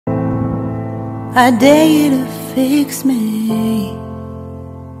I dare you to fix me.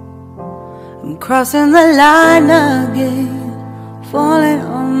 I'm crossing the line again, falling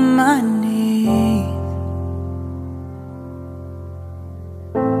on my knees.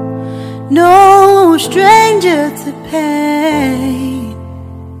 No stranger to pain,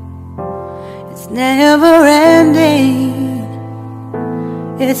 it's never ending,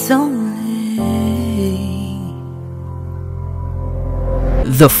 it's only.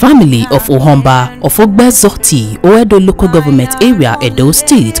 The family of Ohonba of Ogbezoti, Oedo local government area, Edo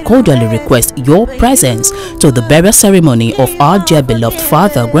State, cordially request your presence to the burial ceremony of our dear beloved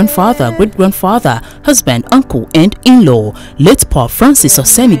father, grandfather, great-grandfather, husband, uncle, and in-law, late Pa Francis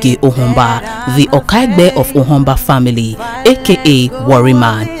Osemige Ohonba, the Okaigbe of Ohonba family, aka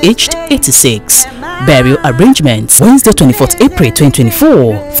Warriman, aged 86. Burial arrangements: Wednesday 24th April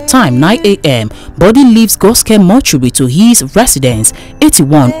 2024, time 9 a.m. Body leaves Goske mortuary to his residence,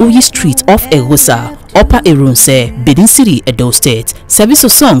 81 Uyi Street off Erosa, Upper Erunse, Benin City, Edo State. Service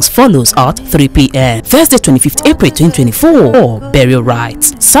of songs follows at 3 p.m. Thursday 25th April 2024, burial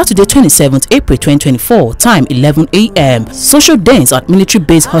rites. Saturday 27th April 2024, time 11 a.m. Social dance at Military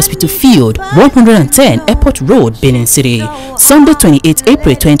Base Hospital Field, 110 Airport Road, Benin City. Sunday 28th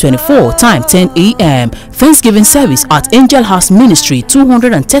April 2024, time 10 a.m. Thanksgiving service at Angel House Ministry,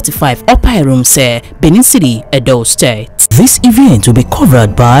 235 Upper Erunse, Benin City, Edo State. This event will be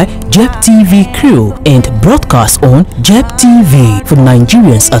covered by JEP TV crew and broadcast on JEP TV for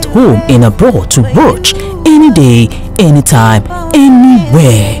Nigerians at home and abroad to watch any day, anytime,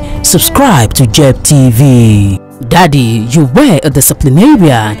 anywhere. Subscribe to JEP TV. Daddy, you were a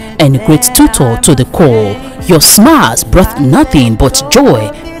disciplinarian and a great tutor to the core. Your smiles brought nothing but joy,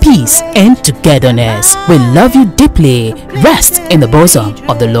 peace, and togetherness. We love you deeply. Rest in the bosom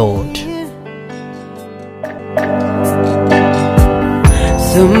of the Lord.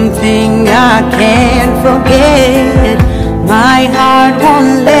 Something I can't forget, my heart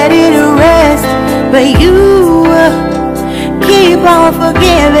won't let it rest, but you keep on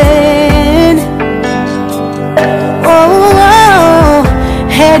forgiving. Oh,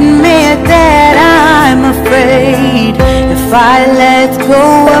 admit that I'm afraid if I let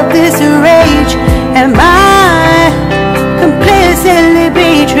go of this rage, am I complicitly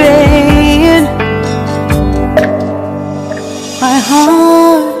betraying my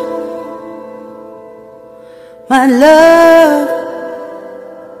heart, my love,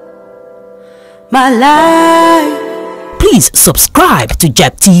 my life? Please subscribe to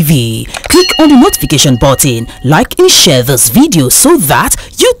JEP TV. Click on the notification button, like and share this video so that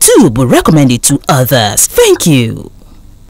YouTube will recommend it to others. Thank you.